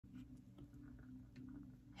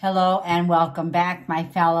Hello and welcome back, my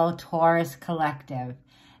fellow Taurus collective.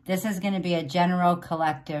 This is going to be a general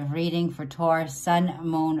collective reading for Taurus, Sun,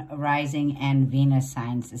 Moon, Rising, and Venus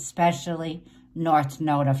signs, especially North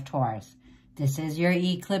Node of Taurus. This is your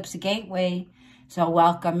Eclipse gateway, so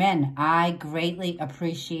welcome in. I greatly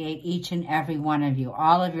appreciate each and every one of you,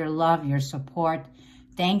 all of your love, your support.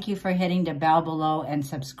 Thank you for hitting the bell below and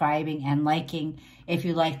subscribing and liking if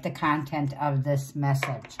you like the content of this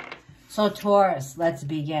message. So Taurus, let's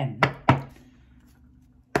begin.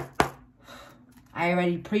 I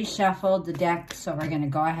already pre-shuffled the deck, so we're going to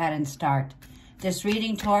go ahead and start. This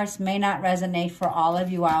reading, Taurus, may not resonate for all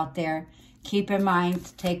of you out there. Keep in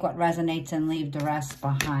mind, take what resonates and leave the rest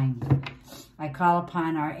behind. I call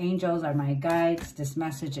upon our angels or my guides. This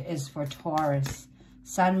message is for Taurus.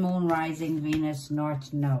 Sun, Moon, Rising, Venus,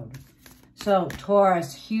 North Node. So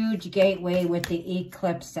Taurus, huge gateway with the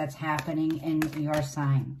eclipse that's happening in your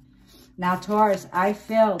sign. Now, Taurus, I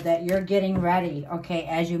feel that you're getting ready, okay,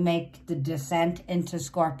 as you make the descent into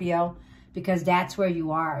Scorpio, because that's where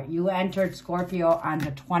you are. You entered Scorpio on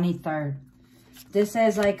the 23rd. This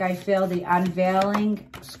is like, I feel, the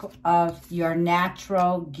unveiling of your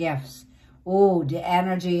natural gifts. Ooh, the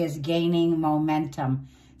energy is gaining momentum.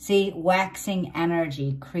 See, waxing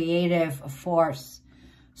energy, creative force.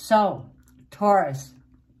 So, Taurus,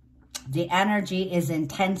 the energy is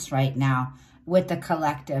intense right now with the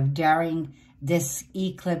collective during this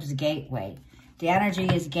eclipse gateway. The energy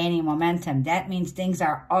is gaining momentum. That means things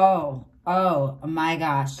are, oh my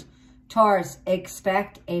gosh. Taurus,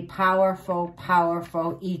 expect a powerful,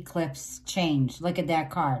 powerful eclipse change. Look at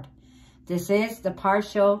that card. This is the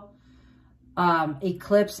partial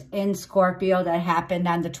eclipse in Scorpio that happened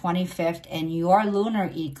on the 25th, and your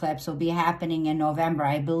lunar eclipse will be happening in November.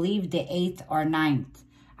 I believe the 8th or 9th.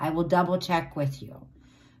 I will double check with you.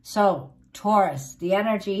 So, Taurus, the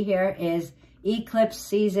energy here is eclipse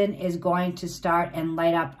season is going to start and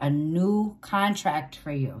light up a new contract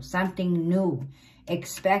for you, something new.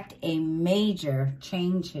 Expect a major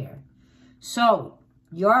change here. So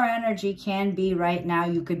your energy can be right now,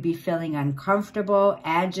 you could be feeling uncomfortable,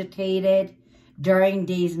 agitated during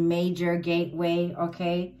these major gateway,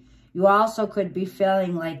 okay? You also could be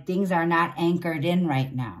feeling like things are not anchored in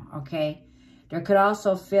right now, okay? There could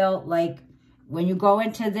also feel like when you go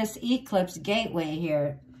into this eclipse gateway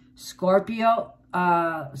here, Scorpio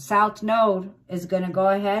South Node is going to go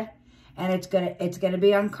ahead and it's going to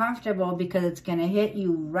be uncomfortable because it's going to hit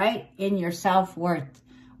you right in your self-worth,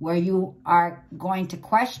 where you are going to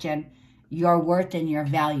question your worth and your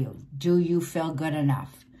value. Do you feel good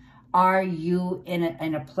enough? Are you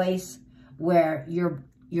in a place where you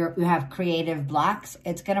have creative blocks?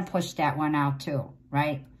 It's going to push that one out too,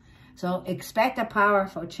 right? So expect a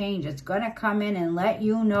powerful change. It's going to come in and let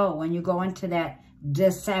you know when you go into that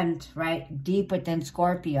descent, right, deep within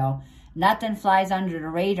Scorpio. Nothing flies under the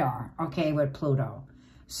radar, okay, with Pluto.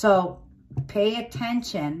 So pay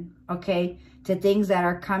attention, okay, to things that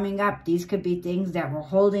are coming up. These could be things that were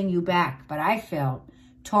holding you back. But I feel,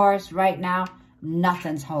 Taurus, right now,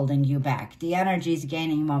 nothing's holding you back. The energy is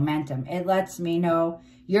gaining momentum. It lets me know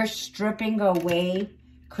you're stripping away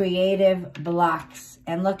creative blocks.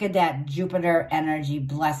 And look at that Jupiter energy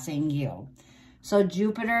blessing you. So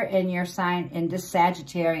Jupiter in your sign, in this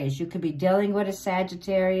Sagittarius, you could be dealing with a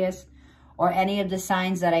Sagittarius or any of the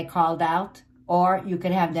signs that I called out, or you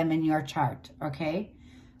could have them in your chart, okay?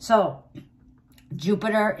 So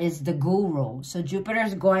Jupiter is the guru. So Jupiter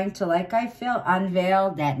is going to, like I feel,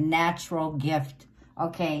 unveil that natural gift,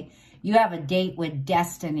 okay? You have a date with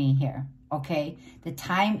destiny here. Okay, the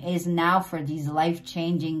time is now for these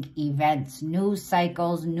life-changing events, new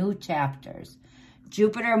cycles, new chapters.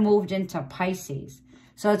 Jupiter moved into Pisces,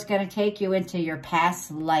 so it's going to take you into your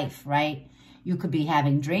past life, right? You could be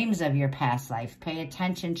having dreams of your past life. Pay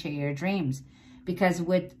attention to your dreams, because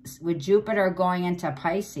with Jupiter going into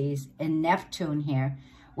Pisces and Neptune here,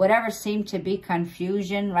 whatever seemed to be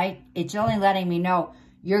confusion, right? It's only letting me know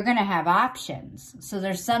you're going to have options. So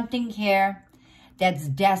there's something here that's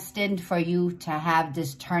destined for you to have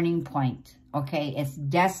this turning point, okay? It's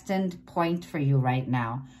destined point for you right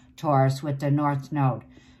now, Taurus, with the North Node.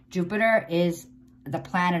 Jupiter is the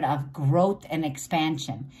planet of growth and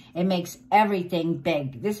expansion. It makes everything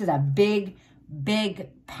big. This is a big, big,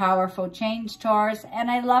 powerful change, Taurus,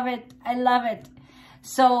 and I love it. I love it.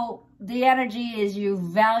 So the energy is you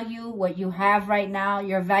value what you have right now.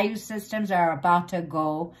 Your value systems are about to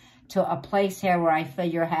go to a place here where I feel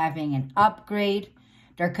you're having an upgrade.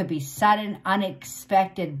 There could be sudden,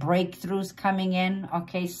 unexpected breakthroughs coming in,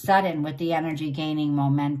 okay? Sudden with the energy gaining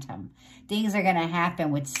momentum. Things are going to happen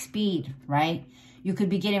with speed, right? You could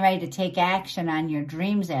be getting ready to take action on your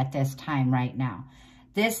dreams at this time right now.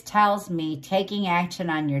 This tells me taking action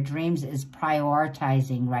on your dreams is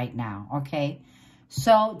prioritizing right now, okay?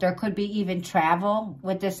 So there could be even travel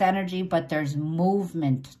with this energy, but there's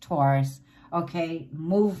movement, Taurus, okay?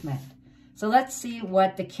 Movement. So let's see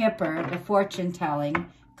what the Kipper, the fortune-telling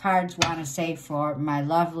cards want to say for my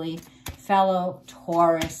lovely fellow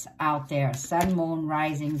Taurus out there. Sun, Moon,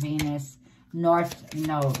 Rising, Venus, North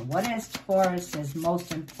Node. What is Taurus's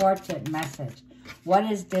most important message? What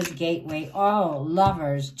is this gateway? Oh,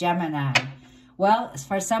 Lovers, Gemini. Well,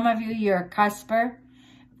 for some of you, you're a cusper.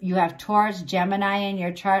 You have Taurus, Gemini in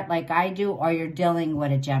your chart like I do, or you're dealing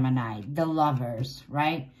with a Gemini, the Lovers,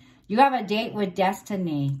 right? You have a date with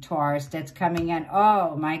destiny, Taurus, that's coming in.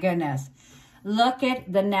 Oh, my goodness. Look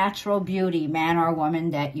at the natural beauty, man or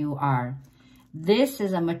woman, that you are. This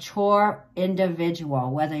is a mature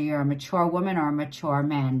individual, whether you're a mature woman or a mature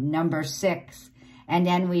man. Number 6. And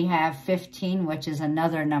then we have 15, which is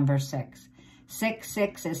another number 6.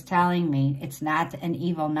 6 is telling me it's not an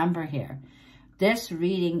evil number here. This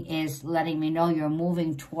reading is letting me know you're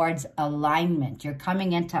moving towards alignment. You're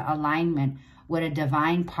coming into alignment with a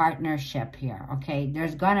divine partnership here, okay?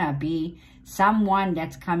 There's going to be someone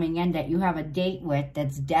that's coming in that you have a date with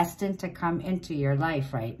that's destined to come into your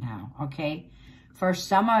life right now, okay? For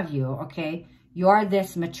some of you, okay, you're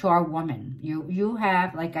this mature woman. You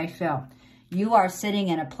have, like I feel, you are sitting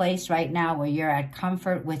in a place right now where you're at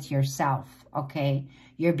comfort with yourself, okay?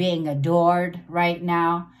 You're being adored right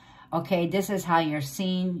now, okay? This is how you're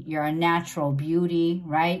seen. You're a natural beauty,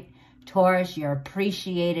 right? Taurus, you're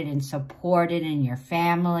appreciated and supported in your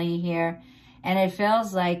family here. And it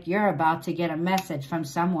feels like you're about to get a message from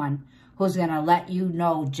someone who's going to let you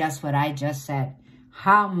know just what I just said.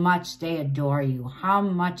 How much they adore you. How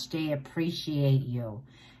much they appreciate you.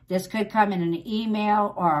 This could come in an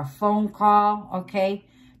email or a phone call, okay,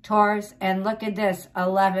 Taurus? And look at this,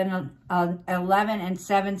 11 and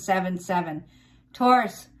 777.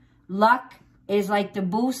 Taurus, luck is like the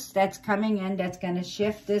boost that's coming in that's going to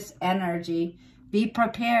shift this energy. Be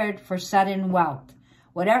prepared for sudden wealth.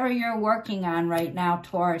 Whatever you're working on right now,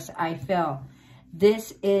 Taurus, I feel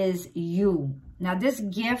this is you. Now, this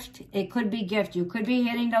gift, it could be gift. You could be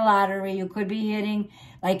hitting the lottery. You could be hitting,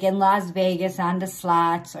 like in Las Vegas, on the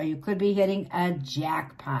slots, or you could be hitting a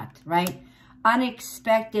jackpot, right?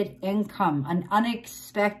 Unexpected income, an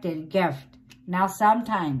unexpected gift. Now,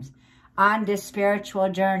 sometimes on this spiritual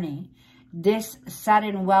journey, this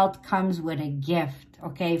sudden wealth comes with a gift,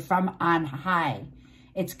 okay, from on high.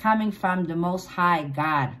 It's coming from the Most High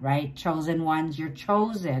God, right? Chosen ones, you're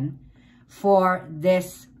chosen for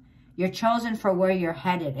this. You're chosen for where you're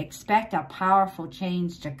headed. Expect a powerful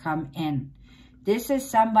change to come in. This is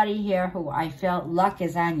somebody here who I feel luck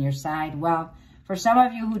is on your side. Well, for some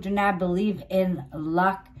of you who do not believe in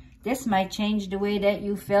luck, this might change the way that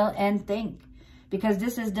you feel and think, because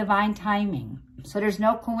this is divine timing. So there's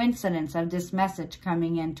no coincidence of this message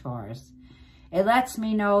coming in, Taurus. It lets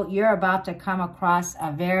me know you're about to come across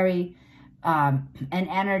a very, an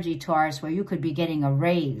energy, Taurus, where you could be getting a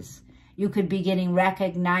raise. You could be getting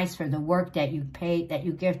recognized for the work that you pay, that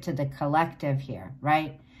you give to the collective here,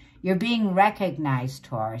 right? You're being recognized,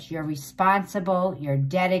 Taurus. You're responsible. You're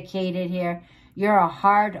dedicated here. You're a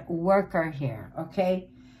hard worker here, okay?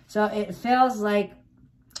 So it feels like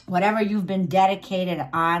whatever you've been dedicated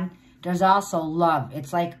on, there's also love.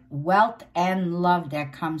 It's like wealth and love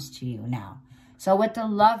that comes to you now. So with the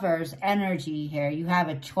Lovers energy here, you have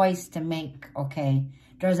a choice to make, okay?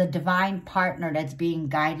 There's a divine partner that's being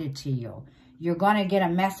guided to you. You're going to get a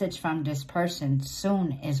message from this person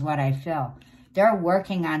soon is what I feel. They're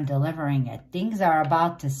working on delivering it. Things are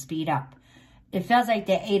about to speed up. It feels like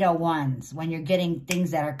the 801s when you're getting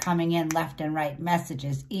things that are coming in left and right.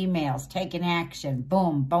 Messages, emails, taking action.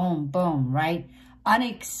 Boom, boom, boom, right?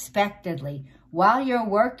 Unexpectedly. While you're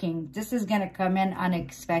working, this is going to come in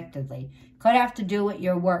unexpectedly. Could have to do with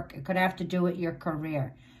your work. It could have to do with your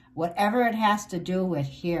career. Whatever it has to do with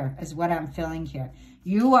here is what I'm feeling here.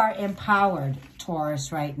 You are empowered,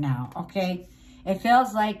 Taurus, right now, okay? It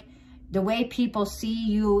feels like the way people see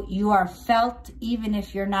you, you are felt even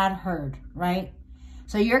if you're not heard, right?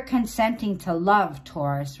 So you're consenting to love,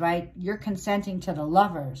 Taurus, right? You're consenting to the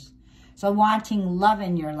Lovers. So wanting love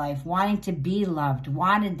in your life, wanting to be loved,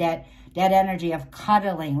 wanted that energy of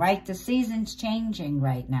cuddling, right? The season's changing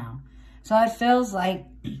right now. So it feels like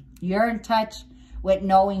you're in touch with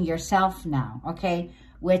knowing yourself now, okay?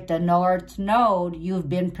 With the North Node, you've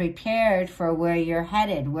been prepared for where you're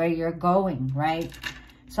headed, where you're going, right?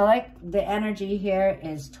 So like the energy here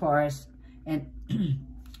is Taurus, and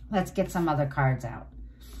let's get some other cards out.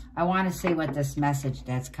 I want to see what this message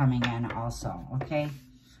that's coming in also, okay?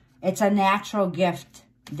 It's a natural gift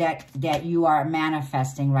that you are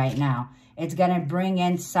manifesting right now. It's going to bring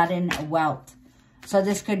in sudden wealth. So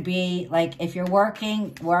this could be like if you're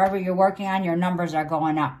working, wherever you're working on, your numbers are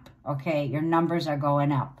going up, okay? Your numbers are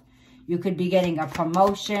going up. You could be getting a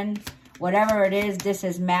promotion. Whatever it is, this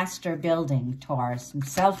is master building, Taurus.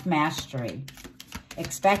 Self-mastery.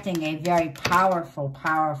 Expecting a very powerful,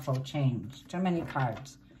 powerful change. Too many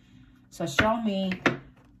cards. So show me,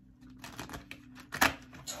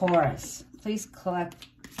 Taurus. Please collect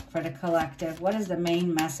for the collective. What is the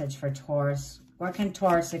main message for Taurus? What can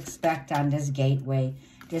Taurus expect on this gateway?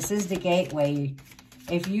 This is the gateway.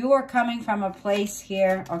 If you are coming from a place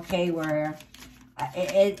here, okay, where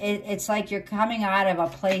it's like you're coming out of a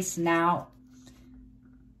place now.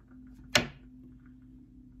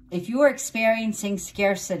 If you were experiencing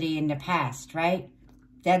scarcity in the past, right?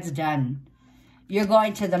 That's done. You're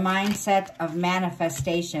going to the mindset of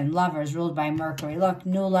manifestation. Lovers ruled by Mercury. Look,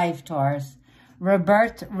 new life, Taurus.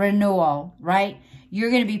 Rebirth, renewal, right? You're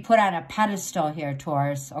going to be put on a pedestal here,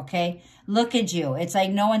 Taurus, okay? Look at you. It's like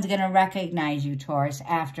no one's going to recognize you, Taurus,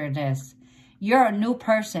 after this. You're a new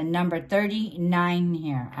person. Number 39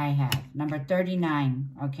 here I have. Number 39,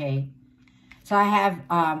 okay? So I have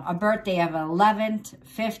a birthday of 11th,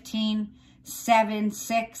 15, 7,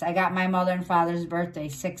 6. I got my mother and father's birthday,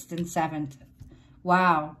 6th and 7th.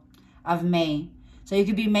 Wow, of May. So you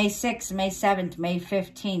could be May 6th, May 7th, May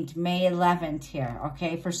 15th, May 11th here,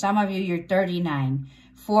 okay? For some of you, you're 39,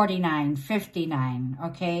 49, 59,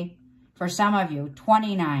 okay? For some of you,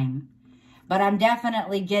 29. But I'm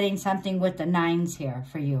definitely getting something with the 9s here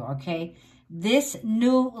for you, okay? This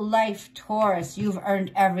new life, Taurus, you've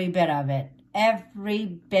earned every bit of it. Every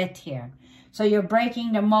bit here. So you're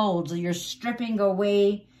breaking the molds. You're stripping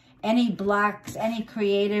away any blocks, any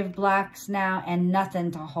creative blocks now, and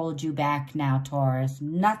nothing to hold you back now, Taurus.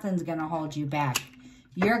 Nothing's going to hold you back.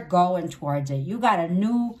 You're going towards it. You got a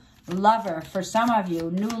new lover. For some of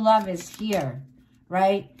you, new love is here,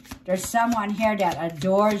 right? There's someone here that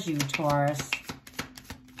adores you, Taurus.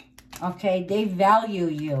 Okay, they value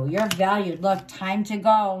you. You're valued. Look, time to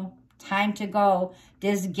go. Time to go.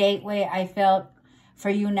 This gateway I felt for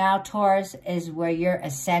you now, Taurus, is where you're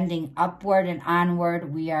ascending upward and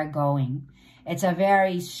onward. We are going. It's a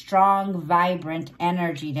very strong, vibrant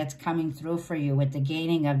energy that's coming through for you with the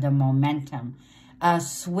gaining of the momentum. A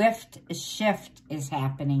swift shift is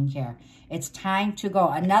happening here. It's time to go.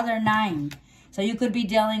 Another 9. So you could be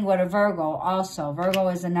dealing with a Virgo also. Virgo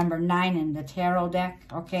is the number 9 in the tarot deck,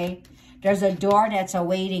 okay? There's a door that's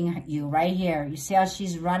awaiting you right here. You see how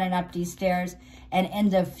she's running up these stairs?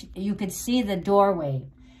 And you could see the doorway.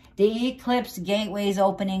 The Eclipse gateway is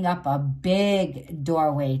opening up a big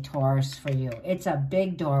doorway, Taurus, for you. It's a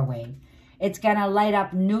big doorway. It's going to light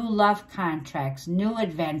up new love contracts, new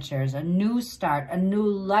adventures, a new start, a new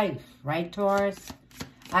life. Right, Taurus?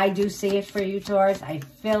 I do see it for you, Taurus. I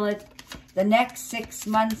feel it. The next 6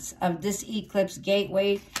 months of this Eclipse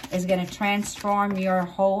gateway is going to transform your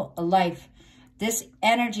whole life. This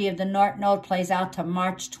energy of the North Node plays out to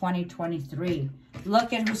March 2023.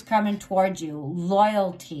 Look at who's coming towards you.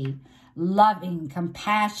 Loyalty, loving,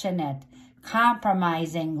 compassionate,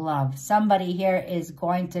 compromising love. Somebody here is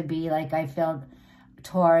going to be, like I feel,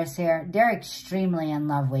 Taurus here. They're extremely in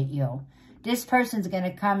love with you. This person's going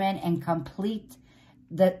to come in and complete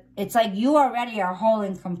it's like you already are whole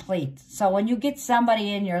and complete. So when you get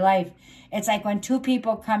somebody in your life, it's like when 2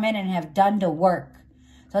 people come in and have done the work.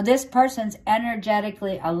 So this person's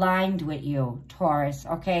energetically aligned with you, Taurus,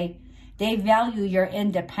 okay? They value your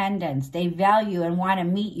independence. They value and want to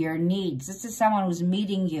meet your needs. This is someone who's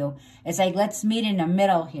meeting you. It's like, let's meet in the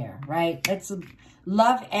middle here, right? It's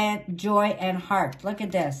love and joy and heart. Look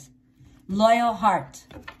at this. Loyal heart.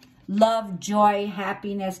 Love, joy,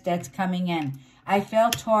 happiness that's coming in. I feel,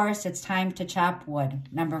 Taurus, it's time to chop wood,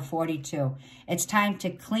 number 42. It's time to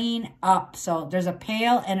clean up. So there's a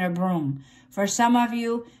pail and a broom. For some of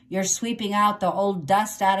you, you're sweeping out the old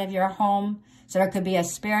dust out of your home. So there could be a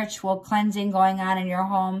spiritual cleansing going on in your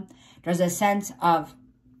home. There's a sense of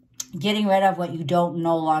getting rid of what you don't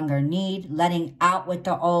no longer need, letting out with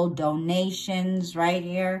the old donations right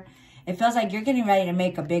here. It feels like you're getting ready to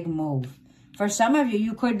make a big move. For some of you,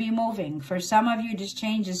 you could be moving. For some of you, this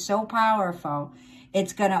change is so powerful.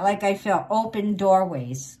 It's going to, like I feel, open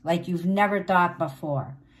doorways like you've never thought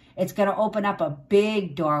before. It's going to open up a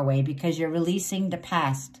big doorway because you're releasing the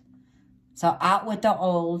past. So out with the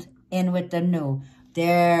old, in with the new.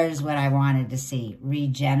 There's what I wanted to see.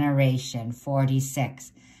 Regeneration,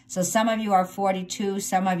 46. So some of you are 42.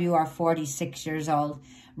 Some of you are 46 years old.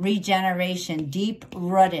 Regeneration,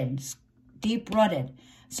 deep-rooted. Deep-rooted.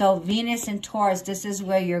 So Venus and Taurus, this is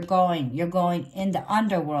where you're going. You're going in the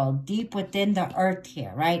underworld, deep within the earth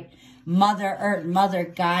here, right? Mother Earth, Mother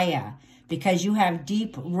Gaia, because you have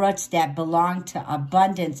deep roots that belong to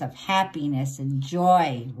abundance of happiness and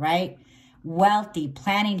joy, right? Wealthy,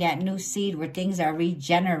 planting that new seed where things are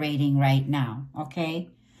regenerating right now, okay?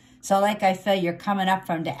 So like I feel you're coming up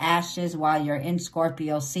from the ashes while you're in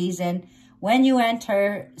Scorpio season. When you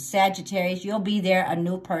enter Sagittarius, you'll be there a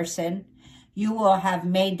new person. You will have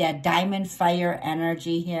made that diamond fire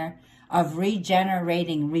energy here of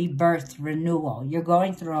regenerating, rebirth, renewal. You're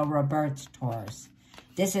going through a rebirth, Taurus.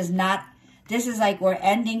 This is like where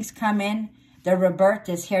endings come in. The rebirth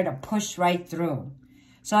is here to push right through.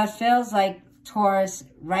 So it feels like, Taurus,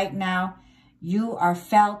 right now, you are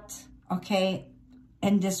felt, okay,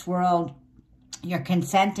 in this world. You're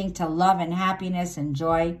consenting to love and happiness and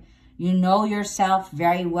joy. You know yourself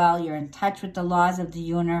very well. You're in touch with the laws of the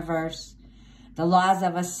universe. The laws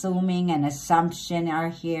of assuming and assumption are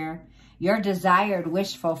here. Your desired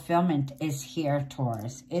wish fulfillment is here,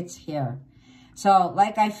 Taurus. It's here. So,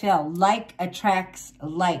 like I feel, like attracts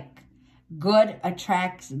like. Good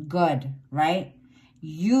attracts good, right?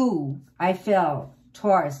 I feel,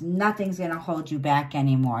 Taurus, nothing's going to hold you back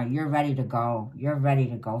anymore. You're ready to go. You're ready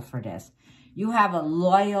to go for this. You have a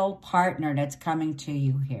loyal partner that's coming to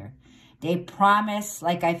you here. They promise,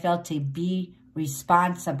 like I feel, to be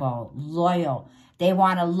responsible, loyal. They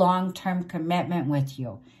want a long-term commitment with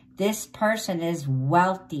you. This person is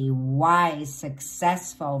wealthy, wise,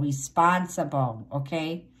 successful, responsible,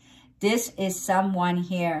 okay? This is someone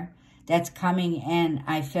here that's coming in,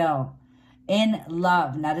 I feel, in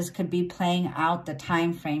love. Now, this could be playing out the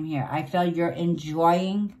time frame here. I feel you're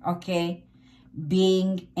enjoying, okay,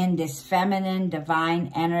 being in this feminine,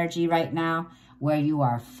 divine energy right now where you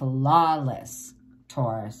are flawless,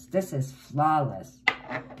 Taurus. This is flawless.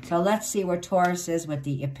 So let's see where Taurus is with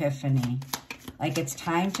the epiphany. Like it's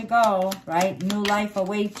time to go, right? New life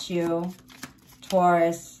awaits you,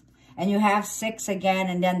 Taurus. And you have 6 again,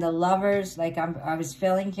 and then the lovers, like I was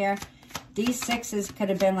feeling here. These 6s could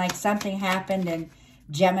have been like something happened in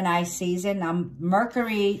Gemini season.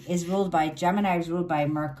 Mercury is ruled by, Gemini is ruled by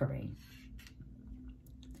Mercury.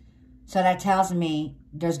 So that tells me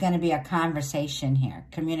there's going to be a conversation here,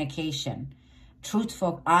 communication.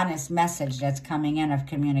 Truthful, honest message that's coming in of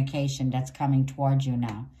communication that's coming towards you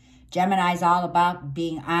now. Gemini is all about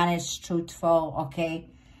being honest, truthful, okay?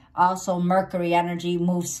 Also, Mercury energy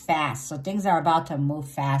moves fast. So things are about to move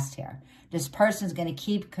fast here. This person's going to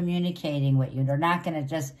keep communicating with you. They're not going to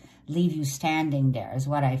just leave you standing there, is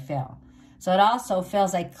what I feel. So it also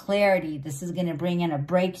feels like clarity. This is going to bring in a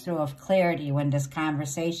breakthrough of clarity when this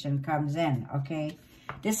conversation comes in, okay?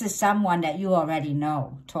 This is someone that you already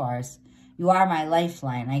know, Taurus. You are my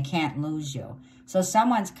lifeline. I can't lose you. So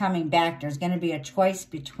someone's coming back. There's going to be a choice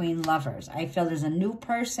between lovers. I feel there's a new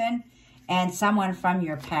person and someone from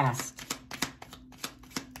your past.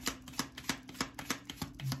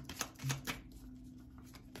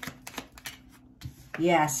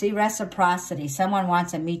 Yeah, see, reciprocity. Someone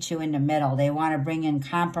wants to meet you in the middle. They want to bring in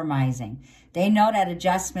compromising. They know that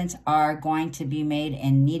adjustments are going to be made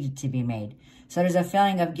and needed to be made. So there's a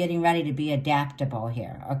feeling of getting ready to be adaptable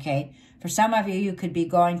here, okay? For some of you, you could be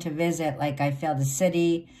going to visit, like I feel, the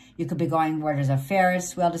city. You could be going where there's a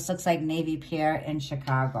Ferris wheel. This looks like Navy Pier in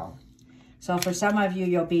Chicago. So for some of you,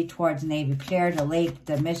 you'll be towards Navy Pier, the lake,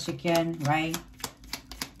 the Michigan, right?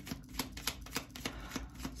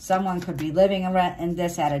 Someone could be living in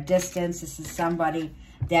this at a distance. This is somebody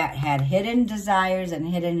that had hidden desires and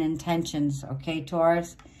hidden intentions, okay,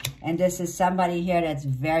 Taurus? And this is somebody here that's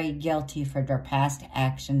very guilty for their past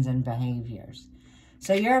actions and behaviors.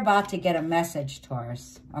 So you're about to get a message,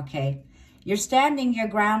 Taurus, okay? You're standing your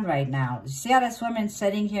ground right now. See how this woman's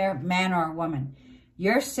sitting here, man or woman?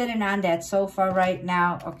 You're sitting on that sofa right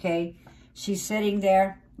now, okay? She's sitting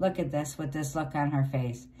there. Look at this with this look on her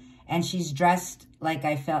face. And she's dressed, like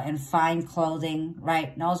I felt, in fine clothing,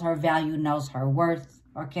 right? Knows her value, knows her worth,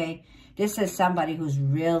 okay? This is somebody who's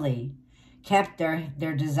really kept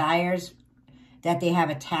their desires, that they have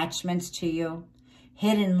attachments to you,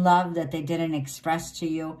 hidden love that they didn't express to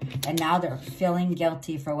you, and now they're feeling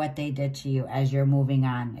guilty for what they did to you as you're moving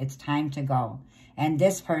on. It's time to go. And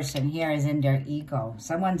this person here is in their ego.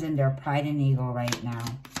 Someone's in their pride and ego right now.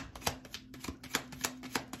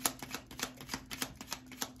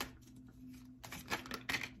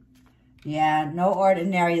 Yeah, no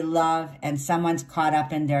ordinary love, and someone's caught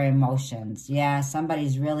up in their emotions. Yeah,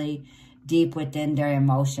 somebody's really deep within their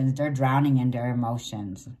emotions. They're drowning in their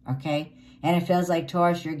emotions, okay? And it feels like,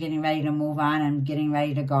 Taurus, you're getting ready to move on and getting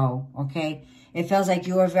ready to go, okay? It feels like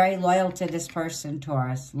you were very loyal to this person,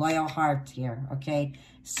 Taurus. Loyal heart here, okay?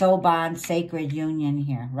 Soul bond, sacred union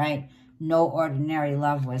here, right? No ordinary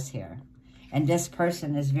love was here. And this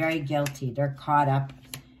person is very guilty. They're caught up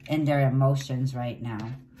in their emotions right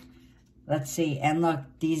now. Let's see. And look,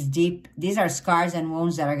 these are scars and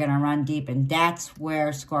wounds that are going to run deep. And that's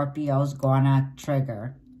where Scorpio's going to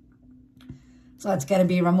trigger. So it's going to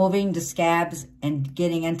be removing the scabs and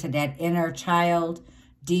getting into that inner child,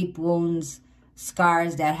 deep wounds,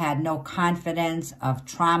 scars that had no confidence, of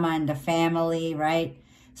trauma in the family, right?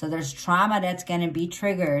 So there's trauma that's going to be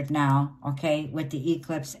triggered now, okay, with the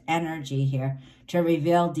eclipse energy here to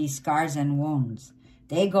reveal these scars and wounds.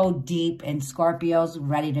 They go deep, and Scorpio's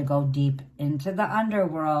ready to go deep into the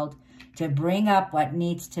underworld to bring up what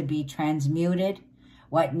needs to be transmuted,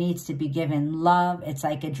 what needs to be given love. It's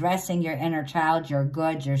like addressing your inner child. You're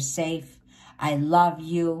good. You're safe. I love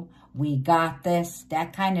you. We got this.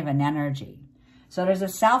 That kind of an energy. So there's a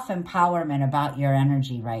self-empowerment about your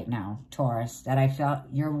energy right now, Taurus, that I felt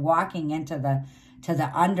you're walking into the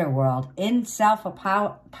underworld in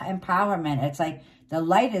self-empowerment. It's like the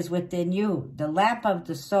light is within you. The lamp of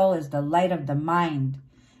the soul is the light of the mind.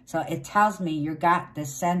 So it tells me you got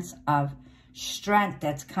this sense of strength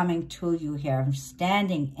that's coming to you here,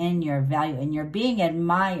 standing in your value, and you're being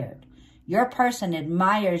admired. Your person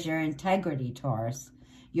admires your integrity, Taurus.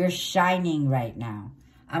 You're shining right now.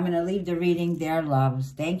 I'm going to leave the reading there,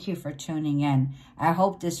 loves. Thank you for tuning in. I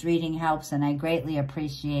hope this reading helps, and I greatly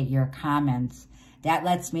appreciate your comments. That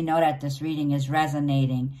lets me know that this reading is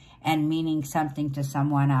resonating and meaning something to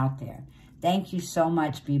someone out there. Thank you so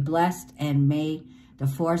much. Be blessed, and may the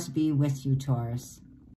force be with you, Taurus.